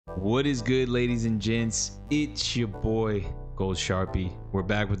What is good, ladies and gents? It's your boy Gold Sharpie. We're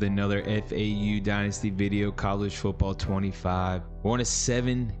back with another FAU Dynasty video, college football 25. We're on a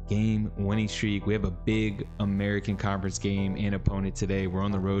 7-game winning streak. We have a big American Conference game and opponent today. We're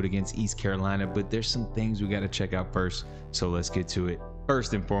on the road against East Carolina, but there's some things we got to check out first. So let's get to it.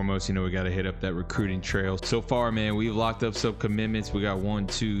 First and foremost, we got to hit up that recruiting trail. So far, man, we've locked up some commitments. We got 1,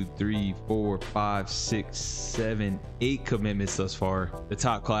 2, 3, 4, 5, 6, 7, 8 commitments thus far. The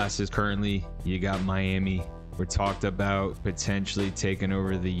top classes currently, you got Miami. We're talked about potentially taking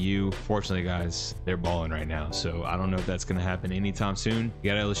over the U. Fortunately, guys, they're balling right now, so I don't know if that's going to happen anytime soon.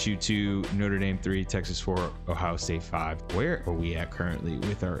 You got LSU 2, Notre Dame 3, Texas 4, Ohio State 5. Where are we at currently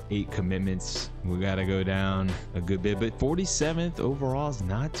with our 8 commitments? We got to go down a good bit, but 47th overall is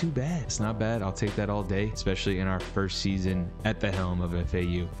not too bad. It's not bad. I'll take that all day, especially in our first season at the helm of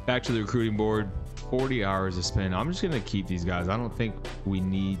FAU. Back to the recruiting board. 40 hours to spend. I'm just gonna keep these guys. I don't think we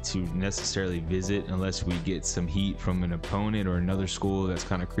need to necessarily visit unless we get some heat from an opponent or another school that's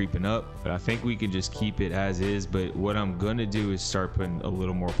kind of creeping up, but I think we can just keep it as is. But what I'm gonna do is start putting a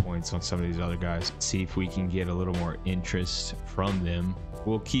little more points on some of these other guys, see if we can get a little more interest from them.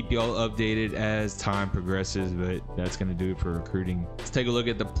 We'll keep y'all updated as time progresses, but that's going to do it for recruiting. Let's take a look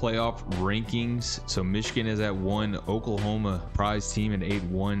at the playoff rankings. So Michigan is at 1, Oklahoma prize team at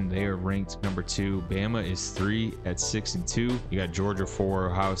 8-1. They are ranked number 2. Bama is 3 at 6-2. You got Georgia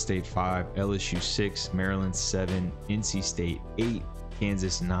 4, Ohio State 5, LSU 6, Maryland 7, NC State 8,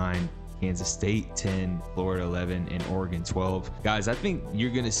 Kansas 9, Kansas State 10, Florida 11, and Oregon 12. Guys, I think you're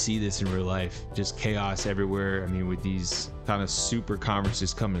going to see this in real life. Just chaos everywhere. I mean, with these kind of super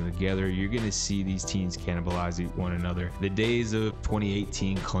conferences coming together, you're going to see these teams cannibalize one another. The days of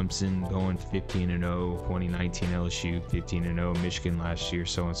 2018 Clemson going 15-0, 2019 LSU 15-0, Michigan last year,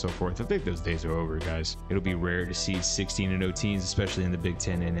 so on and so forth. I think those days are over, guys. It'll be rare to see 16-0 teams, especially in the Big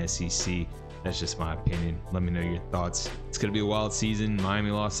Ten and SEC. That's just my opinion. Let me know your thoughts. It's going to be a wild season. Miami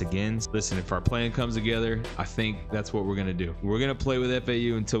lost again. Listen, if our plan comes together, I think that's what we're going to do. We're going to play with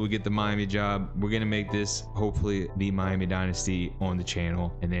FAU until we get the Miami job. We're going to make this, hopefully, the Miami Dynasty on the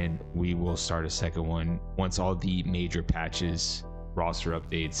channel, and then we will start a second one once all the major patches, roster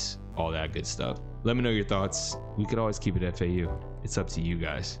updates, all that good stuff. Let me know your thoughts. We could always keep it FAU. It's up to you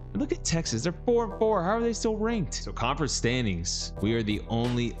guys. And look at Texas. They're 4-4. How are they still ranked? So conference standings, we are the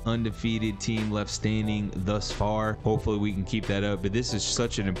only undefeated team left standing thus far. Hopefully we can keep that up. But this is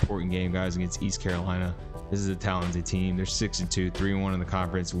such an important game, guys, against East Carolina. This is a talented team. They're 6-2, 3-1 in the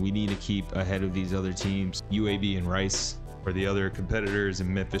conference. We need to keep ahead of these other teams. UAB and Rice are the other competitors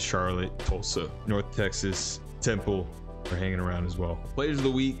in Memphis, Charlotte, Tulsa, North Texas, Temple are hanging around as well. Players of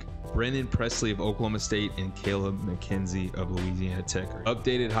the week: Brennan Presley of Oklahoma State and Caleb McKenzie of Louisiana Tech.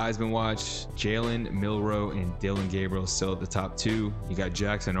 Updated Heisman watch: Jalen Milroe and Dylan Gabriel still at the top 2. You got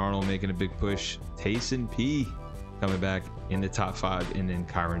Jackson Arnold making a big push. Taysom P coming back in the top 5, and then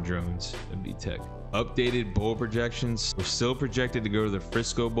Kyron Jones of B-Tech. Updated bowl projections: we're still projected to go to the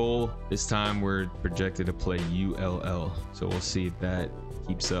Frisco Bowl. This time we're projected to play ULL. So we'll see if that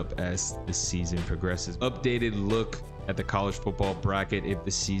keeps up as the season progresses. Updated look at the college football bracket if the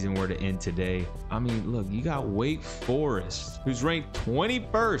season were to end today. I mean, look, you got Wake Forest, who's ranked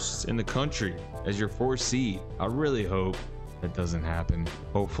 21st in the country, as your 4th seed. I really hope that doesn't happen.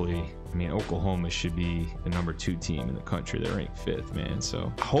 Hopefully, I mean, Oklahoma should be the number 2 team in the country. They're ranked 5th, man.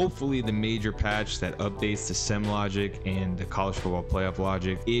 So hopefully the major patch that updates the SEM logic and the college football playoff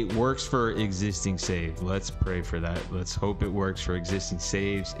logic, it works for existing saves. Let's pray for that. Let's hope it works for existing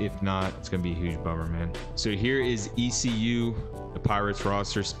saves. If not, it's going to be a huge bummer, man. So here is ECU, the Pirates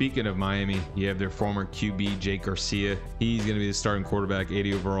roster. Speaking of Miami, you have their former QB, Jake Garcia. He's going to be the starting quarterback,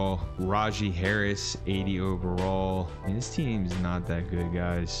 80 overall. Raji Harris, 80 overall. I mean, this team is not that good,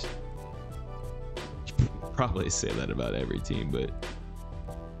 guys. Probably say that about every team, but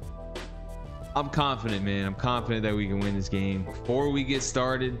I'm confident, man. I'm confident that we can win this game. Before we get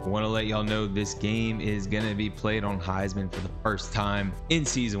started, I want to let y'all know this game is going to be played on Heisman for the first time in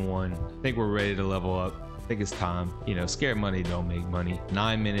season 1. I think we're ready to level up. I think it's time. You know, scared money don't make money.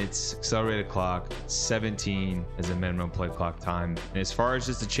 9 minutes, accelerated clock, 17 as a minimum play clock time. And as far as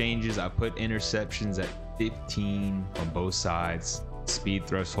just the changes, I put interceptions at 15 on both sides. Speed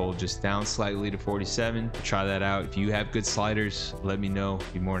threshold just down slightly to 47. Try that out. If you have good sliders, let me know.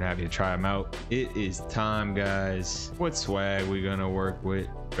 Be more than happy to try them out. It is time, guys. What swag we gonna work with?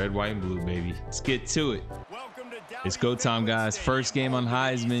 Red, white, and blue, baby. Let's get to it. It's go time, guys. First game on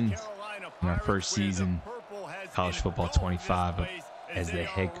Heisman in our first season, college football 25, as the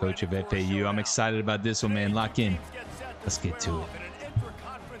head coach of FAU. I'm excited about this one, man. Lock in. Let's get to it.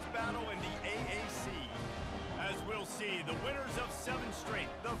 The winners of 7 straight,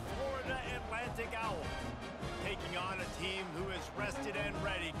 the tested and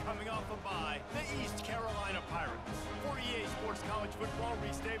ready, coming off a bye, the East Carolina Pirates. For EA Sports College Football,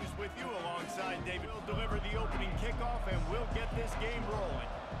 Reese Davis with you alongside David. We'll deliver the opening kickoff, and we'll get this game rolling.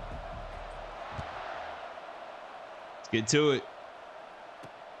 Let's get to it.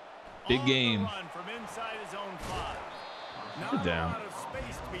 Big game. Run from inside his own 5. Not Good down. a lot of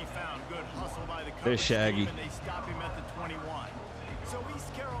space to be found. Good hustle by the There's Shaggy. team, and they stop him at the 21. So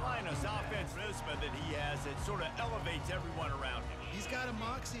East Carolina's offense charisma that he has, it sort of elevates everyone around him. He's got a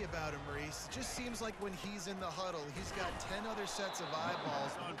moxie about him, Reese. It just seems like when he's in the huddle, he's got 10 other sets of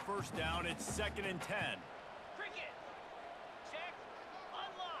eyeballs. On first down, it's 2nd and 10. Cricket. Check.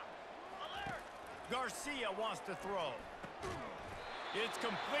 Unlock. Alert. Garcia wants to throw. It's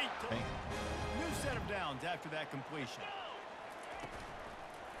complete. New set of downs after that completion.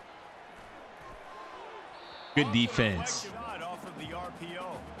 Good defense. Off of the RPO.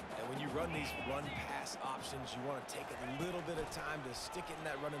 And when you run these run-pass options, you want to take a little bit of time to stick it in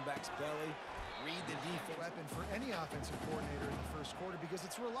that running back's belly, read the defense. Weapon for any offensive coordinator in the first quarter because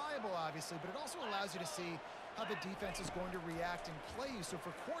it's reliable, obviously, but it also allows you to see how the defense is going to react and play you. So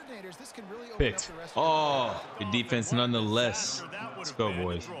for coordinators, this can really open up the rest of good defense nonetheless. Let's go,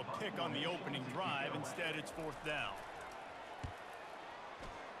 boys. Throw a pick on the opening drive. Instead, it's 4th down.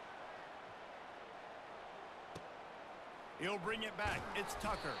 He'll bring it back. It's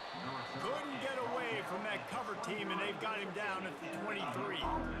Tucker. Couldn't get away from that cover team, and they've got him down at the 23.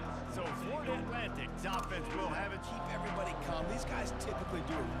 So Florida Atlantic's offense will have it. Keep everybody calm. These guys typically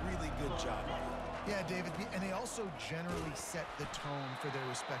do a really good job. Yeah, David, and they also generally set the tone for their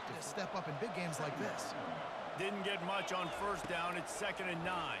respective step up in big games like this. Didn't get much on first down. It's 2nd and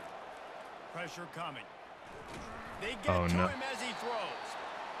 9. Pressure coming. They get to him as he throws.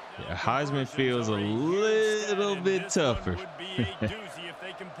 Yeah, Heisman feels a little bit tougher,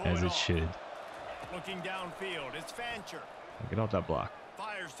 as it should. Looking downfield, it's Fancher. Get off that block.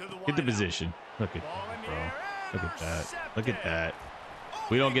 Fires to the Get the position. Look at that, bro. Look at that. Look at that.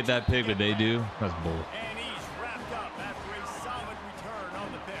 We don't get that pick, but they do. That's bull. And he's wrapped up after a solid return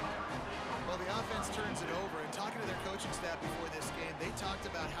on the pick. Well, the offense turns it over, and talking to their coaching staff before this game, they talked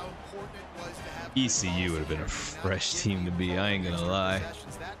about how important it was to have ECU would have been a fresh team to be. I ain't gonna lie.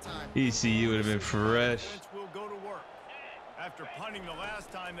 ECU would have been fresh. Will go to work. After punting the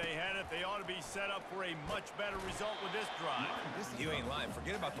last time they had it, they ought to be set up for a much better result with this drive. You ain't lying.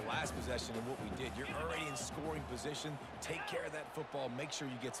 Forget about the last possession and what we did. You're already in scoring position. Take care of that football. Make sure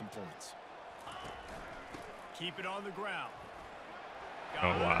you get some points. Keep it on the ground. Oh,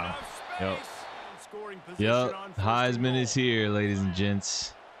 wow. Yep. Heisman is here, ladies and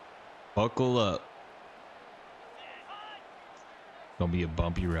gents. Buckle up. Gonna be a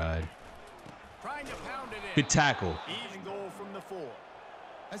bumpy ride. Good tackle. Even goal from the 4.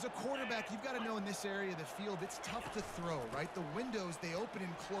 As a quarterback, you've got to know in this area of the field, it's tough to throw, right? The windows, they open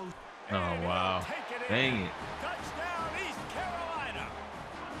and close. Oh, wow. Dang it. Touchdown, East Carolina.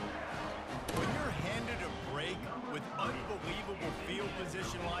 When you're handed a break with unbelievable field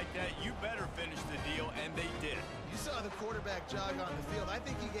position like that, you better finish the deal, and they did. You saw the quarterback jog on the field. I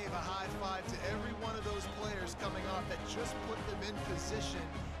think he gave a high five to every one of those players coming off that just put them in position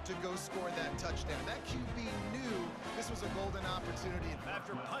to go score that touchdown. That QB knew this was a golden opportunity.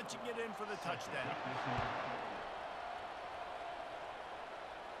 After punching it in for the touchdown.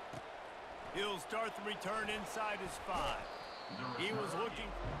 He'll start the return inside his 5. He was looking.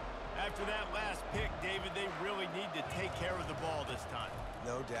 After that last pick, David, they really need to take care of the ball this time.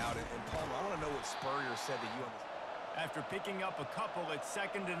 No doubt. And Palmer, I want to know what Spurrier said to you on this. After picking up a couple, it's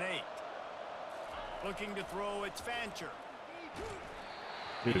 2nd and 8. Looking to throw, it's Fancher.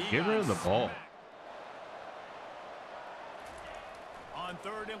 Dude, give her the ball. On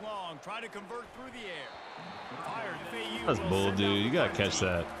 3rd and long, try to convert through the air. Fired. FAU. That's bull, dude. You gotta catch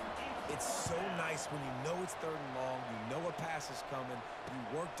that. It's so nice when you know it's 3rd and long, you know a pass is coming,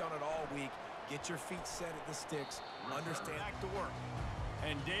 you worked on it all week, get your feet set at the sticks, understand. Back to work.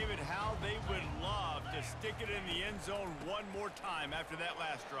 And David, how they would love to stick it in the end zone one more time after that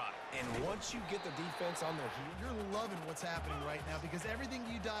last drive. And once you get the defense on their heels, you're loving what's happening right now because everything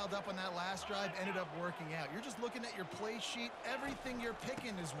you dialed up on that last drive ended up working out. You're just looking at your play sheet. Everything you're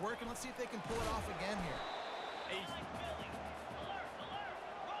picking is working. Let's see if they can pull it off again here.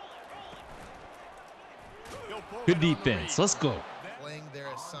 Good defense. Let's go. Playing their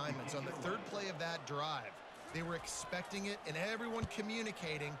assignments on the 3rd play of that drive. They were expecting it, and everyone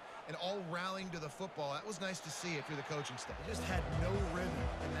communicating and all rallying to the football. That was nice to see if you're the coaching staff. They just had no rhythm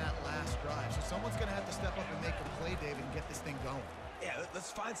in that last drive. So someone's going to have to step up and make a play, David, and get this thing going. Yeah,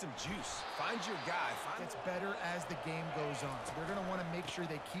 let's find some juice. Find your guy. It's better as the game goes on. So they're going to want to make sure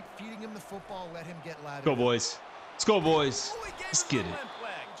they keep feeding him the football, let him get loud. Go, boys. Let's go, boys. Let's get it.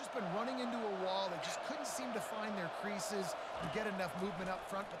 They've just been running into a wall. They just couldn't seem to find their creases and get enough movement up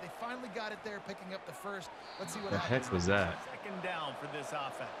front, but they finally got it there, picking up the first. Let's see what happens. The heck was that? Second down for this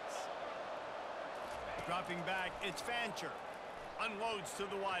offense. Dropping back, it's Fancher. Unloads to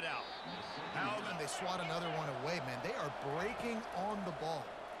the wideout. Now then they swat another one away, man. They are breaking on the ball.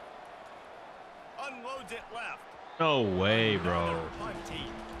 Unloads it left. No way, bro.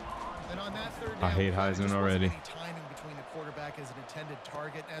 And on that third down, I hate Heisman already. Any timing between the quarterback as an intended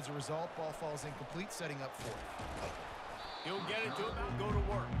target. As a result, ball falls incomplete, setting up fourth. He'll get it to him and go to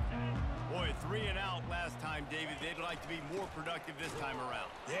work. Boy, 3 and out last time, David. They'd like to be more productive this time around.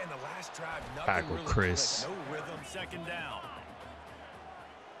 Yeah, in the last drive, nothing Tackle really Chris. clicked. No rhythm. Second down.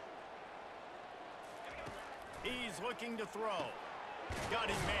 He's looking to throw. Got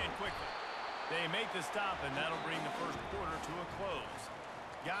his man quickly. They make the stop, and that'll bring the first quarter to a close.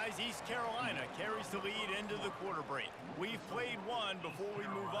 Guys, East Carolina carries the lead into the quarter break. We've played one. Before we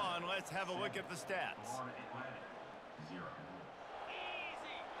move on, let's have a look at the stats.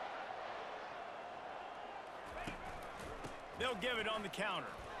 They'll give it on the counter.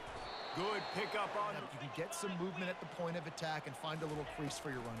 Good pickup on You can get some movement at the point of attack and find a little crease for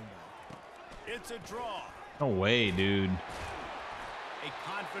your running back. It's a draw. No way, dude. A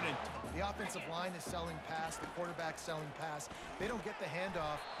confident. The offensive line is selling pass. The quarterback's selling pass. They don't get the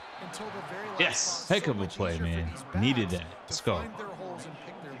handoff until the very last. Yes, spot. heck of a much play, easier for man. these backs Needed that. Let's to go. find their holes and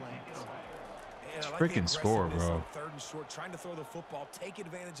pick their lanes. And I like Freaking the score, aggressiveness bro. on third and short, trying to throw the football, take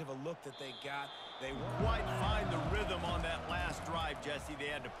advantage of a look that they got. They won't Quite find the rhythm on that last drive, Jesse.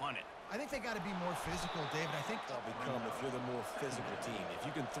 They had to punt it. I think they got to be more physical, David. I think they'll become if you're the more physical team. If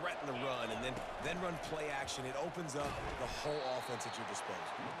you can threaten the run and then run play action, it opens up the whole offense at your disposal.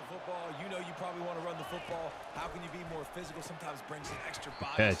 The football, you know you probably want to run the football. How can you be more physical? Sometimes bring some extra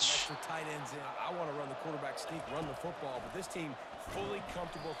bodies, some extra tight ends in. I want to run the quarterback sneak, run the football, but this team fully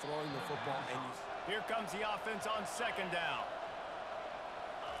comfortable throwing the football. And here comes the offense on second down.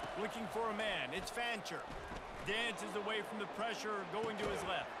 Looking for a man. It's Fancher. Dances away from the pressure, going to his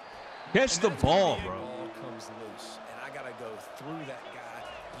left. Catch the ball, bro. Ball comes loose, and I got to go through that guy,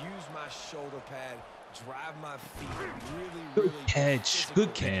 use my shoulder pad, drive my feet, really Good catch.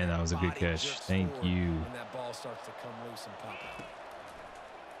 Good can. That was a good catch. Thank you. When that ball starts to come loose and pop out.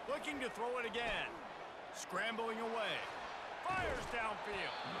 Looking to throw it again. Scrambling away. Fires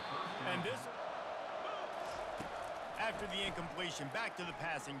downfield. And this, after the incompletion, back to the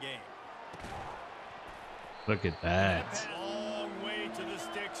passing game. Look at that. Long way to the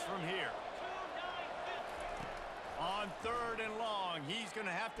sticks from here. On third and long, he's going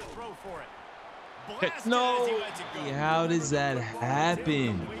to have to throw for it. Blasted No. as he lets it go. How does that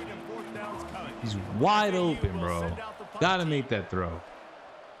happen? He's wide open, bro. Gotta make that throw.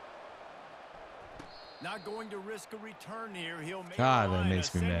 Not going to risk a return here. He'll make God, that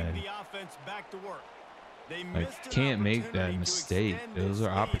makes me sending mad. the offense back to work. They Like, missed an can't make that opportunity to mistake. extend Those this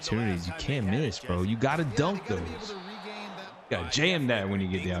are lead the opportunities last you time can't they had it, miss, bro. Jesse. You gotta Yeah, dunk they gotta be able those. to regain that. Gotta jam that when you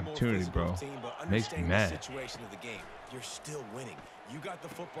get the Being the more opportunity, physical bro. team, but Makes me understanding mad. the situation of the game. You're still winning. You got the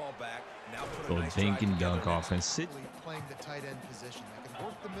football back. Now put a Little nice dink drive and dunk together. offense. Sit. Playing the tight end position. That can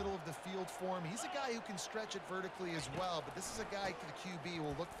work the middle of the field for him. He's a guy who can stretch it vertically as well, but this is a guy the QB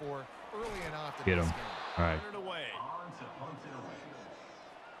will look for early and often. Get in him. this game. All right. Turn it away.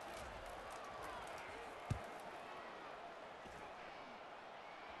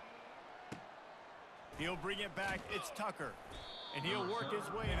 He'll bring it back. It's Tucker. And he'll work his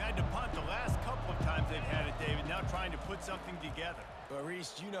way. They've had to punt the last couple of times they've had it, David. Now trying to put something together. But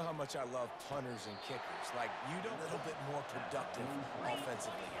Reese, you know how much I love punters and kickers. Like, you do a little bit more productive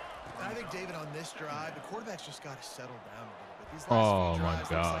offensively here. And I think, David, on this drive, the quarterback's just got to settle down a little bit. These Oh, last few my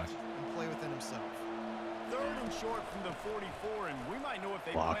drives, looks God. like he can play within himself. Third and short from the 44, and we might know if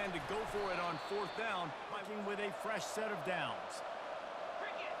they Block. plan to go for it on fourth down, with a fresh set of downs.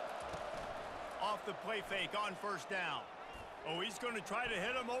 Off the play fake on first down. Oh, he's going to try to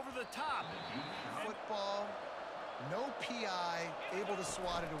hit him over the top. Football, no PI, able to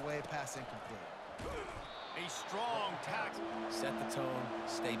swat it away, pass incomplete. A strong tackle. Set the tone,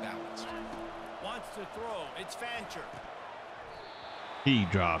 stay balanced. Wants to throw. It's Fancher. He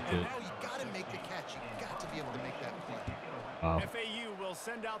dropped And it. now you got to make the catch. You got to be able to make that play. Wow. FAU will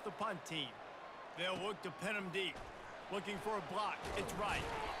send out the punt team. They'll look to pin him deep. Looking for a block. It's right.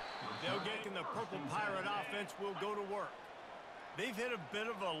 They'll get in the purple pirate offense. Will go to work. They've hit a bit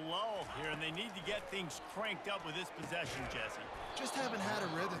of a lull here, and they need to get things cranked up with this possession, Jesse. Just haven't had a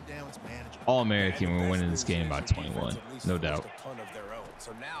rhythm. Now it's manageable. All-American. We're winning this game by 21. No doubt. A punt of their own.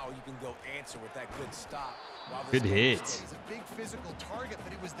 So now you can go answer with that good stop. While Good hit. He's a big physical target,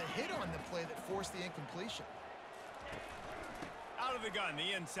 but it was the hit on the play that forced the incompletion. Out of the gun,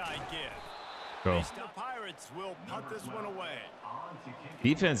 the inside give. Go. The Pirates will punt this one away.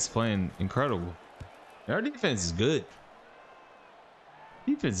 Defense is playing incredible. Our defense is good.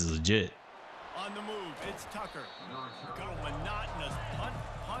 Defense is legit. On the move, it's Tucker. Go monotonous punt,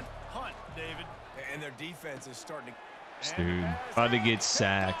 punt, punt, David. And their defense is starting to... Dude, about to get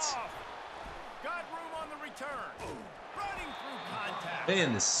sacked. Got room on the return. Running through contact.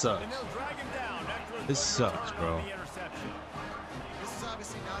 Man, this sucks. And they'll drag him down after a This good sucks, return bro. on the interception. This is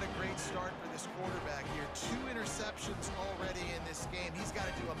obviously not a great start for this quarterback here. 2 interceptions already in this game. He's got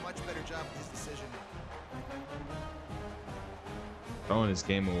to do a much better job with his decision making. Throwing this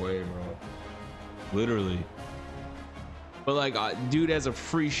game away, bro. Literally. But like, dude has a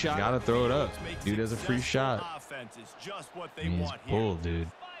free shot. Gotta throw it up. Dude has a free shot. Offense is just what they He's want here. bull, dude.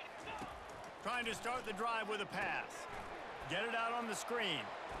 Trying to start the drive with a pass. Get it out on the screen.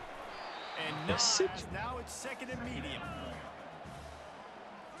 And now it's second and medium.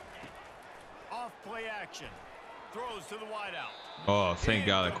 Off play action. Throws to the wideout. Oh, thank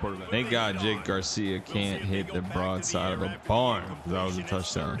God the quarterback. Thank God Jake Garcia can't hit the broadside of the barn. That was a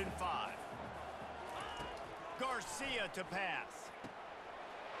touchdown. Garcia to pass.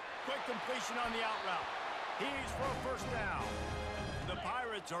 Quick completion on the out route. He's for a first down. The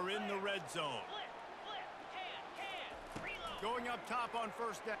Pirates are in the red zone. Going up top on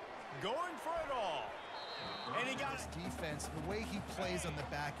first down. Going for it all. And he got his defense, the way he plays on the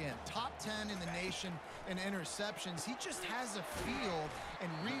back end. Top 10 in the nation in interceptions. He just has a feel and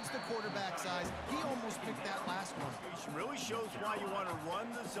reads the quarterback's eyes. He almost picked that last one. It really shows why you want to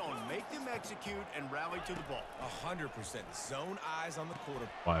run the zone. Make them execute and rally to the ball. 100% zone eyes on the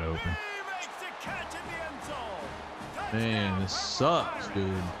quarterback. Wide open. He makes the catch in the end zone. Touchdown, Man, this sucks,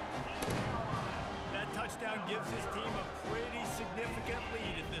 dude. That touchdown gives his team a pretty significant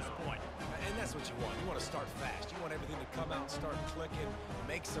lead at this point. And that's what you want. You want to start fast. You want everything to come out and start clicking,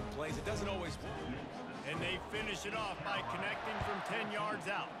 make some plays. It doesn't always work. And they finish it off by connecting from 10 yards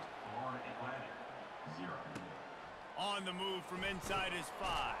out. On the move from inside his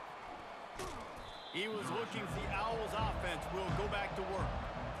 5. He was looking for the Owls offense. Will go back to work.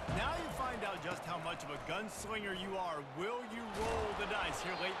 Now you find out just how much of a gunslinger you are. Will you roll the dice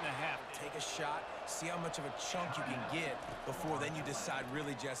here late in the half? Take a shot, see how much of a chunk you can get before then you decide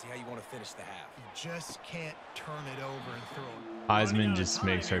really, Jesse, how you want to finish the half. You just can't turn it over and throw it. Heisman just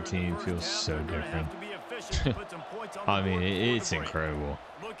makes our team feel so different. I mean, it's incredible.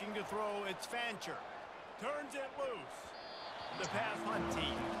 Looking to throw, it's Fancher. Turns it loose. The pass hunt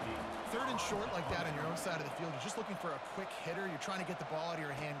team. 3rd and short like that on your own side of the field. You're just looking for a quick hitter. You're trying to get the ball out of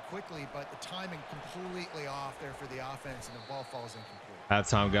your hand quickly, but the timing completely off there for the offense, and the ball falls incomplete.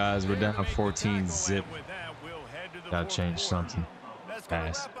 Halftime, guys. We're down 14-zip. Gotta change something. That's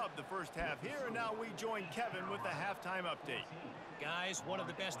going to wrap up the first half here, and now we join Kevin with the halftime update. Guys, one of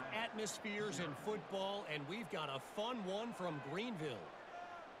the best atmospheres in football, and we've got a fun one from Greenville.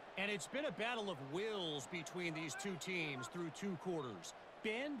 And it's been a battle of wills between these two teams through 2 quarters.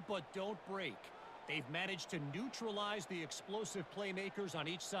 Bend but don't break. They've managed to neutralize the explosive playmakers on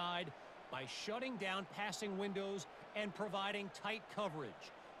each side by shutting down passing windows and providing tight coverage.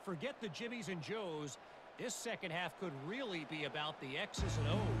 Forget the Jimmies and Joes. This second half could really be about the X's and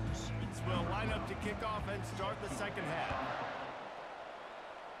O's. Will line up to kick off and start the second half.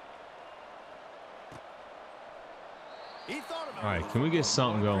 All right, can we get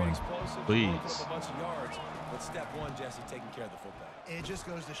something going, please? But step 1, Jesse, taking care of the football. It just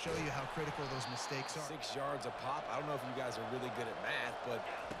goes to show you how critical those mistakes are. 6 yards a pop. I don't know if you guys are really good at math, but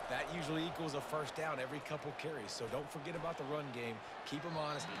that usually equals a first down every couple carries. So don't forget about the run game. Keep them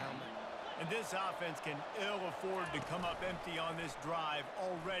honest and pound them. And this offense can ill afford to come up empty on this drive,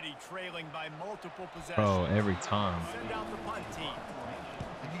 already trailing by multiple possessions. Oh, every time. Send out the punt team.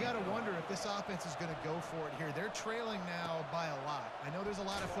 And you got to wonder if this offense is going to go for it here. They're trailing now by a lot. I know there's a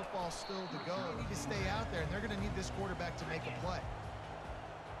lot of football still to go. They need to stay out there, and they're going to need this quarterback to make a play.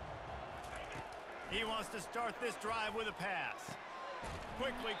 He wants to start this drive with a pass.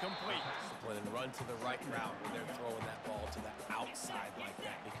 Quickly complete. Discipline and run to the right route when they're throwing that ball to the outside like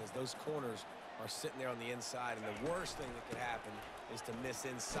that, because those corners are sitting there on the inside, and the worst thing that could happen is to miss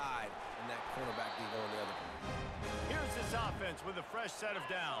inside and that cornerback be going the other way. Here's this offense with a fresh set of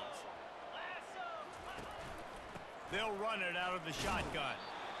downs. They'll run it out of the shotgun.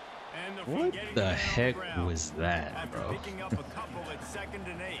 And What the heck was that, bro? Picking up a couple at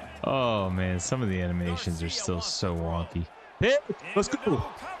 2nd and 8. Oh, man, some of the animations are still so wonky. Hey, let's go.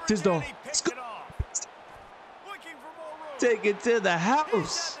 Tisdall, let's go. Take it to the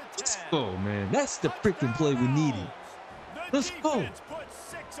house. Let's go, man. That's the freaking play we needed. Let's go.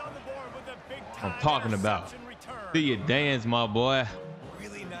 I'm talking about. Do you dance, my boy?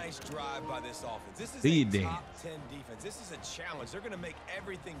 Really nice drive by this offense. This is Do you a dance? top 10 defense. This is a challenge. They're going to make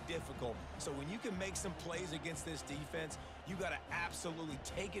everything difficult. So when you can make some plays against this defense, you got to absolutely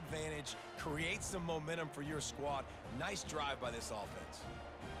take advantage, create some momentum for your squad. Nice drive by this offense.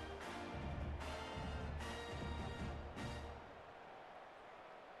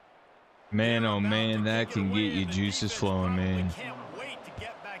 Man, oh man, that can get your juices flowing, man.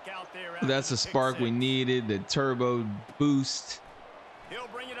 That's a spark we needed, the turbo boost. He'll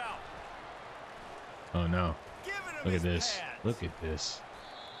bring it out. Oh no. Look at this. Look at this.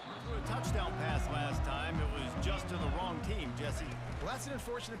 For a touchdown pass last time, it was just to the wrong team, Jesse. Well, that's an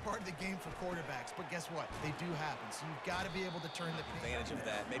unfortunate part of the game for quarterbacks, but guess what? They do happen, so you've got to be able to turn the Advantage of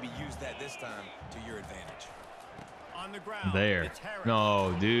that. Maybe use that this time to your advantage. On the ground. There. It's Harris.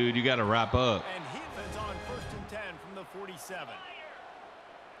 No, dude, you got to wrap up. And Heathman's on 1st and 10 from the 47.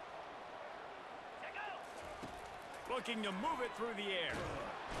 Looking to move it through the air.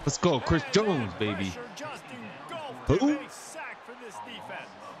 Let's go, Chris Jones, baby. Just Who? engulfed. A sack for this defense.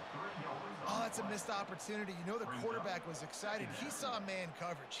 Oh, that's a missed opportunity. You know, the quarterback was excited. He saw man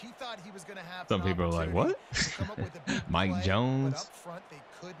coverage. He thought he was going to have Some people are like, what? Mike play, Jones? But up front, they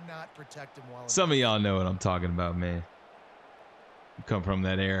could not protect him well. Some of y'all know what I'm talking about, man. You come from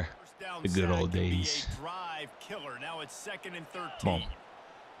that era, the good old days. Drive killer. Now it's 2nd and 13. Come on.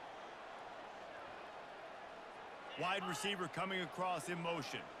 Wide receiver coming across in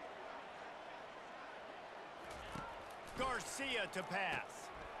motion. Garcia to pass.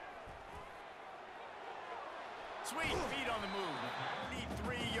 Sweet feet on the move. The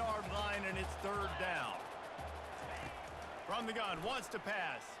 3-yard line, and it's 3rd down. From the gun, wants to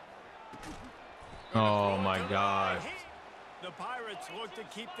pass. Oh my God. The Pirates look to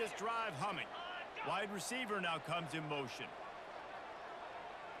keep this drive humming. Wide receiver now comes in motion.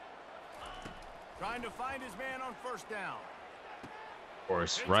 Trying to find his man on 1st down. Of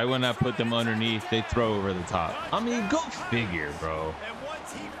course, right when I put them underneath, they throw over the top. I mean, go figure, bro.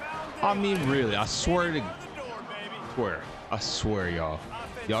 I mean, really, I swear to I swear, y'all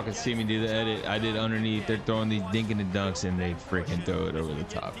can see me do the edit. I did underneath. They're throwing these dinking and dunks, and they freaking throw it over the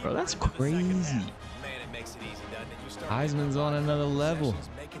top, bro. That's crazy. Heisman's on another level.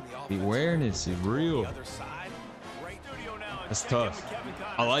 The awareness is real. That's tough.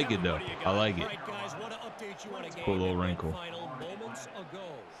 I like it, though. I like it. Cool little wrinkle.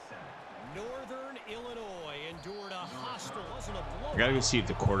 I gotta go see if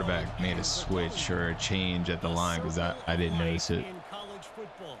the quarterback made a switch or a change at the line, because I didn't notice it.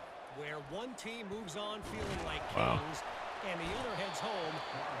 Wow.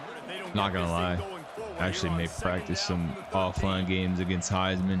 Not gonna lie, I actually may practice some offline games against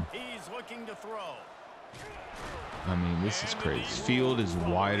Heisman. I mean, this is crazy. Field is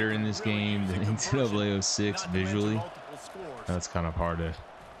wider in this game than NCAA 06 visually. That's kind of hard to.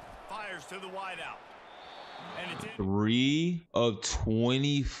 3 of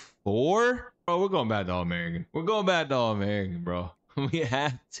 24? Bro, we're going back to All-American. We're going back to All-American, bro. We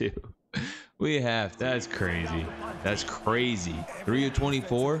have to. We have. That's crazy. That's crazy. 3 of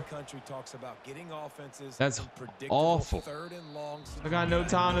 24? That's awful. I got no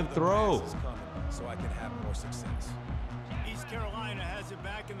time to throw. So I can have more success. East Carolina has it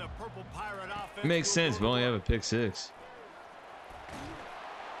back in the purple pirate offense. It makes sense. We only have a pick 6.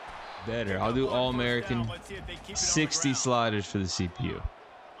 Better. I'll do All-American. 60 sliders for the CPU.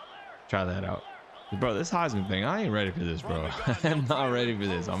 Try that out. Bro, this Heisman thing, I ain't ready for this, bro. I'm not ready for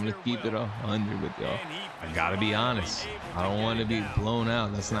this. I'm going to keep it 100 with y'all. I got to be honest. I don't want to be blown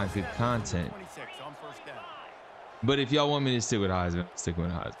out. That's not good content. But if y'all want me to stick with Heisman, stick with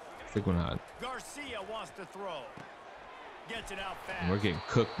Heisman. Stick with Heisman. Garcia wants to throw. Gets it out fast. We're getting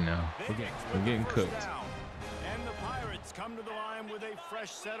cooked now. We're getting cooked. And the Pirates come to the line with a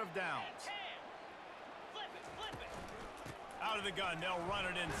fresh set of downs. Out of the gun, they'll run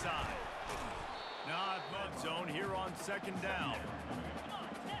it inside. Not mud zone here on 2nd down.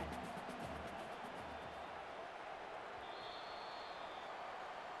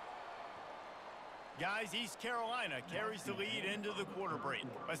 Guys, East Carolina carries the lead into the quarter break.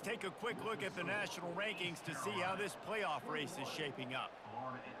 Let's take a quick look at the national rankings to see how this playoff race is shaping up.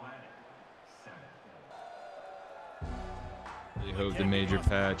 I hope the major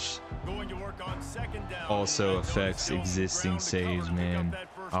patch also affects existing saves, man.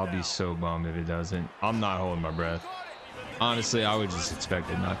 I'll be so bummed if it doesn't. I'm not holding my breath. Honestly, I would just expect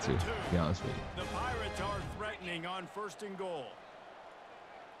it not to be honest with you. The Pirates are threatening on 1st and goal.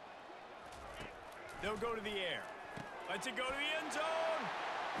 They'll go to the air. Let's it go to the end zone.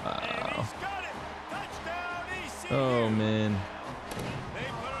 And he's got it. Touchdown, ECU. Oh, man. They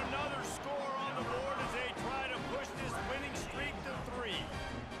put another score on the board as they try to push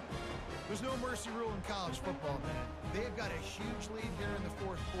no mercy rule in college football, man. They've got a huge lead here in the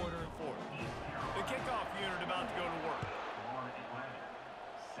fourth quarter. The kickoff unit about to go to work.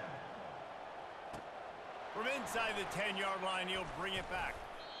 From inside the 10-yard line, he'll bring it back.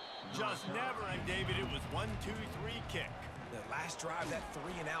 Just never, and David, it was 1-2-3 kick. That last drive, that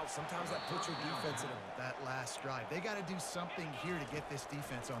 3 and out, sometimes that puts your defense in That last drive. They got to do something here to get this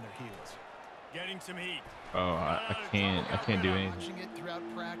defense on their heels. Getting some heat. Oh, I can't do anything. Watching it throughout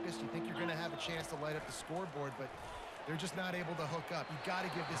practice, you think you're going to have a chance to light up the scoreboard, but they're just not able to hook up. You got to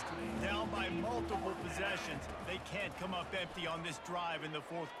give this team. Down by multiple possessions. They can't come up empty on this drive in the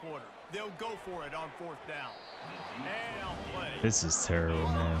fourth quarter. They'll go for it on fourth down. And I'll play. This is terrible,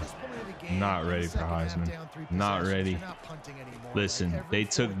 man. Not ready for Heisman. Not ready. Listen, they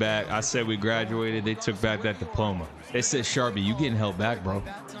took back. I said we graduated. They took back that diploma. They said, Sharpie, you getting held back, bro.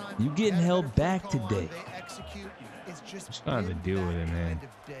 You getting held back today. Just gonna have to deal with it, man.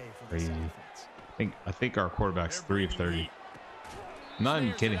 Crazy. I think our quarterback's 3 of 30. I'm not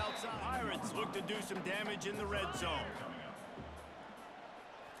even kidding. Pirates look to do some damage in the red zone.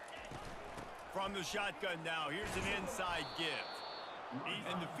 From the shotgun now, here's an inside give.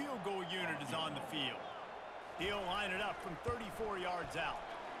 And the field goal unit is on the field. He'll line it up from 34 yards out.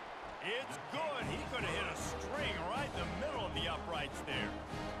 It's good. He could have hit a string right in the middle of the uprights there.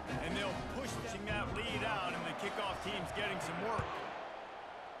 And they'll push that lead out, and the kickoff team's getting some work.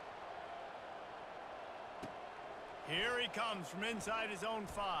 Here he comes from inside his own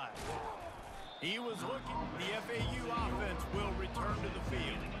 5. He was looking. The FAU offense will return to the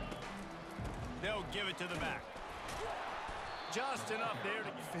field. They'll give it to the back. Just enough there to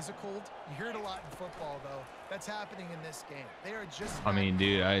get physical. You hear it a lot in football, though. That's happening in this game. They are just. I mean,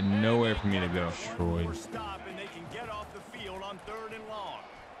 dude, I had nowhere for me to go. Destroyed. Stop, and they can get off the field on 3rd and long.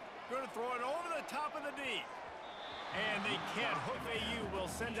 Going to throw it over the top of the D. And they can't. FAU will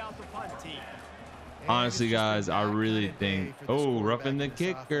send out the punt team. Honestly, guys, I really think. Oh, roughing the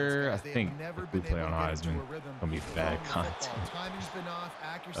kicker. I think if we play on Heisman, it's gonna be bad content.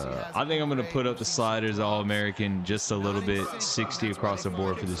 I think I'm gonna put up the sliders All-American just a little bit, 60 across the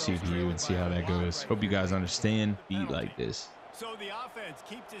board for the CPU, and see how that goes. Hope you guys understand. Beat like this. So the offense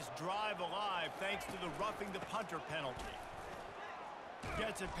keeps this drive alive thanks to the roughing the punter penalty.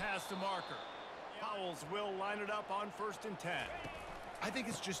 Gets it past the marker. Powell's will line it up on 1st and 10. I think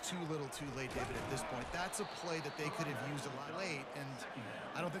it's just too little too late, David, at this point. That's a play that they could have used a lot late, and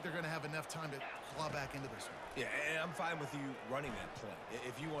I don't think they're going to have enough time to claw back into this one. Yeah, and I'm fine with you running that play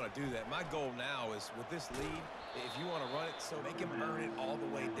if you want to do that. My goal now is with this lead, if you want to run it, so make him earn it all the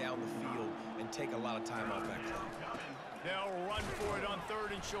way down the field and take a lot of time off that clock. They'll run for it on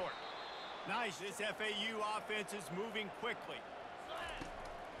 3rd and short. Nice. This FAU offense is moving quickly.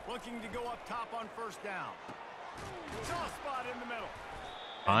 Looking to go up top on 1st down. Soft spot in the middle.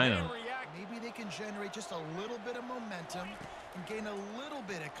 I know. Maybe they can generate just a little bit of momentum and gain a little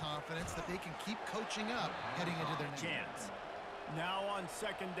bit of confidence that they can keep coaching up heading into their next chance. Now on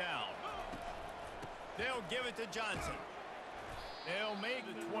 2nd down. They'll give it to Johnson. They'll make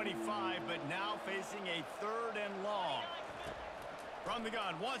the 25, but now facing a 3rd and long. From the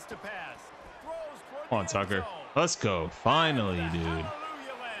gun, wants to pass. Throws toward Come on, Tucker. Let's go. Finally, dude.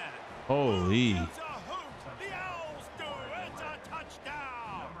 Holy.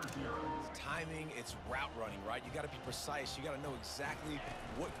 It's route running, right? You got to be precise. You got to know exactly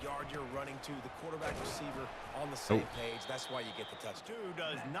what yard you're running to. The quarterback receiver on the same page. That's why you get the touchdown. 2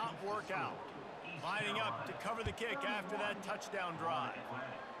 does not work out. Lining up to cover the kick after that touchdown drive.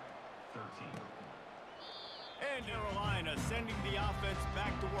 And Carolina sending the offense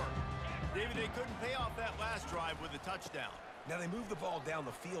back to work. David, they couldn't pay off that last drive with a touchdown. Now they moved the ball down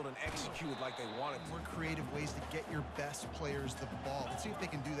the field and executed like they wanted. More creative ways to get your best players the ball. Let's see if they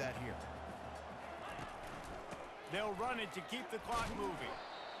can do that here. They'll run it to keep the clock moving.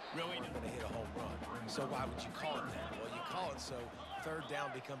 Really going to hit a home run. So why would you call it that? Well, you call it so 3rd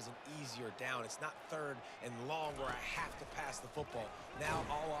down becomes an easier down. It's not 3rd and long where I have to pass the football. Now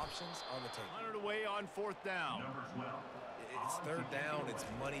all options on the table. 100 away on 4th down. It's 3rd down. It's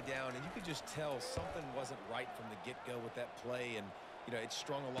money down. And you could just tell something wasn't right from the get-go with that play. And, you know, it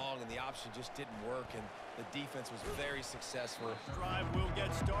strung along and the option just didn't work. And the defense was very successful. Drive will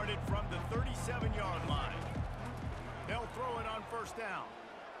get started from the 37-yard line. They'll throw it on 1st down.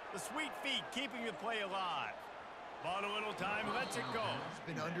 The sweet feet keeping the play alive. Bought a little time, lets it go.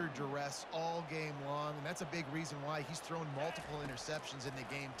 He's been under duress all game long, and that's a big reason why he's thrown multiple interceptions in the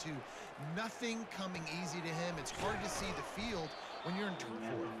game, too. Nothing coming easy to him. It's hard to see the field when you're in turn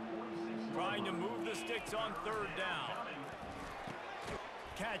 4. Trying to move the sticks on 3rd down.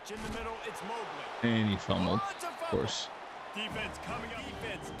 Catch in the middle, it's Mobley. And he fumbled, of course. Defense coming up.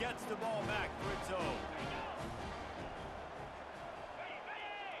 Defense gets the ball back for its own.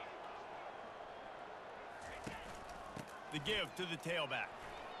 The give to the tailback.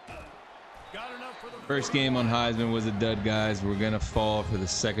 Got enough for the First game on Heisman was a dud, guys. We're going to fall for the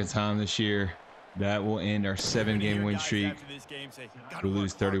second time this year. That will end our 7-game win streak. We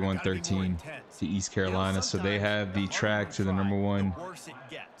lose 31-13 to East Carolina, so they have the track to the #1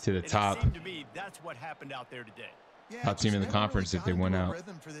 to the top team in the conference if they win out,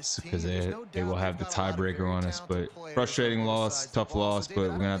 because they will have the tiebreaker on us. But frustrating loss, tough loss, but we're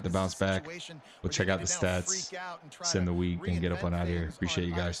gonna have to bounce back. We'll check out the stats, send the week, and get up on out of here. Appreciate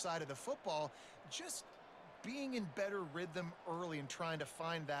you guys. Just being in better rhythm early and trying to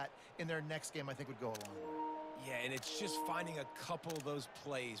find that in their next game, I think would go a long way. Yeah, and it's just finding a couple of those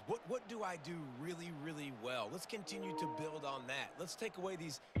plays. What do I do really, really well? Let's continue to build on that. Let's take away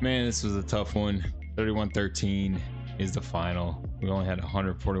these. Man, this was a tough one. 31-13 is the final. We only had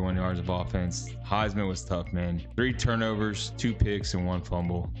 141 yards of offense. Heisman was tough, man. 3 turnovers, 2 picks, and 1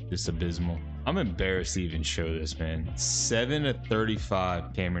 fumble. Just abysmal. I'm embarrassed to even show this, man.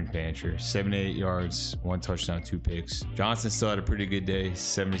 7-35 Cameron Pancher, 78 yards, 1 touchdown, 2 picks. Johnson still had a pretty good day,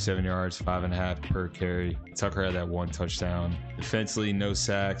 77 yards, 5.5 per carry. Tucker had that 1 touchdown. Defensively, no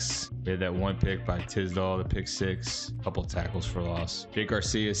sacks. We had that 1 pick by Tisdall, the pick 6, couple tackles for loss. Jake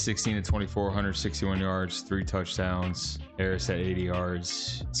Garcia, 16-24, 161 yards, 3 touchdowns. Harris had 80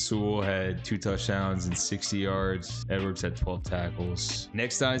 yards. Sewell had 2 touchdowns and 60 yards. Edwards had 12 tackles.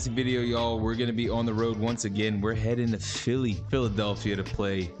 Next Dynasty video, y'all, we're going to be on the road once again. We're heading to Philadelphia to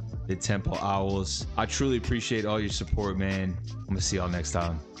play the Temple Owls. I truly appreciate all your support, man. I'm going to see y'all next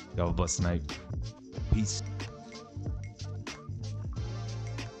time. Y'all have a blessed night. Peace.